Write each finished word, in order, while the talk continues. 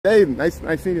Hey, nice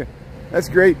seeing you. That's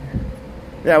great.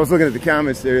 Yeah, I was looking at the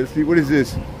comments there. Let's see, what is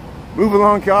this? Move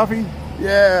Along Coffee?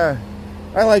 Yeah,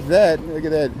 I like that. Look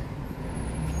at that.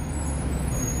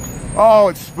 Oh,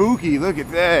 it's spooky. Look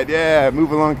at that. Yeah,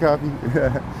 Move Along Coffee.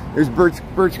 There's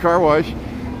Bert's Car Wash.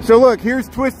 So look, here's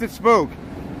Twisted Smoke.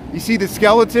 You see the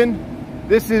skeleton?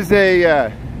 This is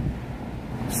a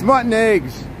Smut and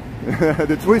Eggs.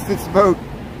 The Twisted Smoke.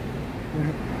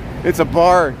 It's a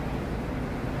bar.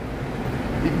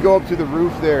 You can go up to the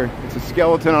roof there. It's a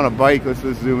skeleton on a bike. Let's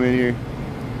zoom in here.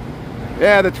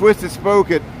 Yeah, the Twisted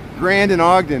Smoke at Grand and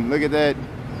Ogden. Look at that.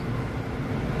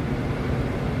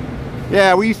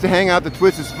 Yeah, we used to hang out the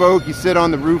Twisted Smoke. You sit on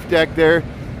the roof deck there.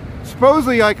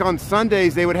 Supposedly, like on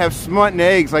Sundays, they would have Smut and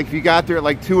Eggs. Like if you got there at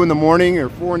like 2 in the morning or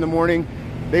 4 in the morning,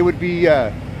 they would be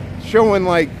showing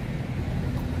like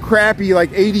crappy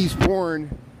like 80s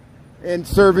porn and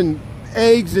serving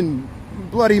eggs and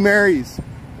Bloody Marys.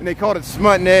 And they called it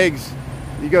Smut and Eggs.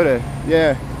 You go to,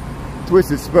 yeah,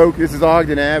 Twisted Smoke. This is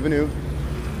Ogden Avenue.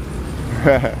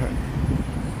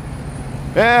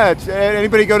 Yeah,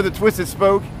 anybody go to the Twisted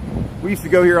Smoke? We used to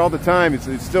go here all the time. It's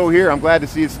still here. I'm glad to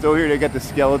see it's still here. They got the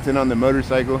skeleton on the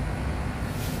motorcycle.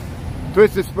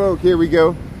 Twisted Smoke, here we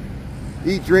go.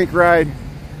 Eat, drink, ride.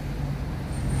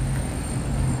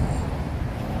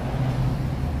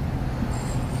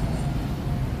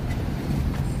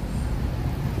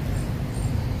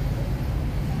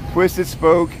 Twisted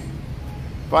Smoke,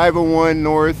 501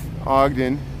 North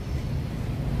Ogden.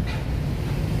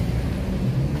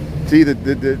 See the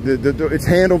it's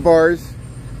handlebars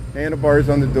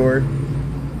on the door.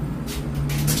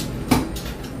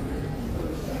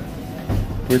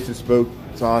 Twisted Smoke,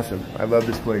 it's awesome. I love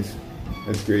this place.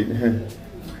 That's great.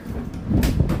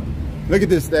 Look at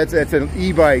this. That's an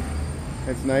e-bike.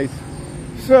 That's nice.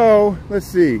 So let's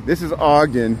see. This is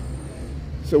Ogden.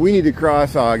 So we need to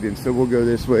cross Ogden, so we'll go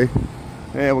this way.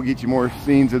 And we'll get you more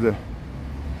scenes of the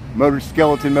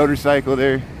skeleton motorcycle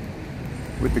there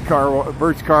with the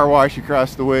Bert's Car Wash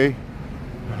across the way.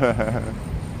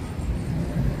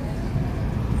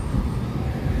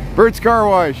 Bert's Car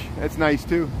Wash, that's nice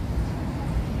too.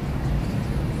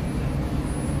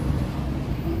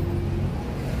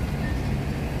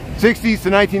 '60s to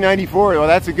 1994, well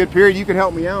that's a good period. You can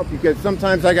help me out because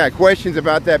sometimes I got questions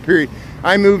about that period.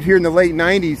 I moved here in the late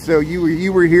 90s, so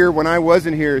you were here when I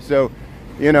wasn't here, so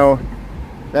you know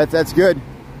that's good.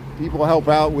 People help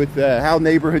out with how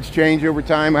neighborhoods change over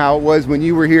time, how it was when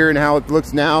you were here and how it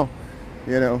looks now,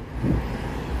 you know.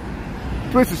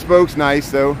 Twisted Smoke's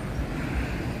nice though.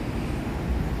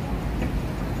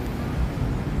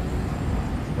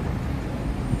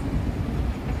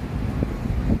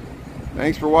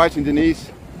 Thanks for watching,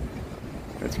 Denise.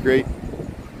 That's great.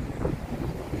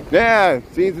 Yeah,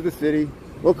 scenes of the city.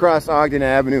 We'll cross Ogden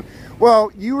Avenue.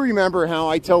 Well, you remember how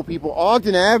I tell people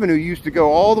Ogden Avenue used to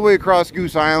go all the way across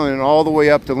Goose Island and all the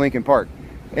way up to Lincoln Park.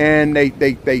 And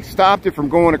they stopped it from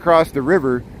going across the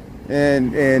river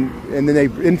and then they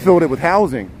infilled it with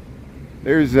housing.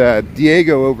 There's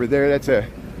Diego over there. That's a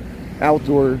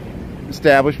outdoor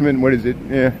establishment. What is it?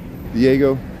 Yeah,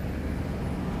 Diego.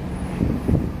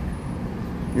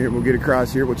 Here, we'll get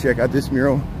across here. We'll check out this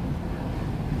mural.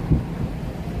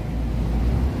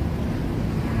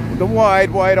 The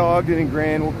wide Ogden and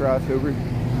Grand will cross over.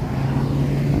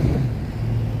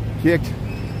 Kicked.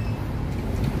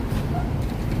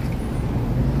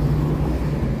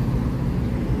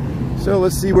 So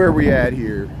let's see where we're at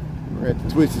here. We're at the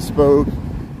Twisted Smoke.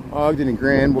 Ogden and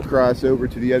Grand will cross over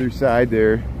to the other side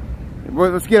there. Well,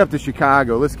 let's get up to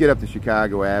Chicago. Let's get up to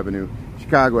Chicago Avenue.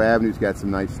 Chicago Avenue's got some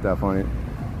nice stuff on it.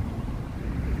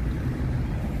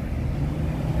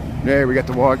 There, we got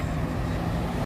the walk.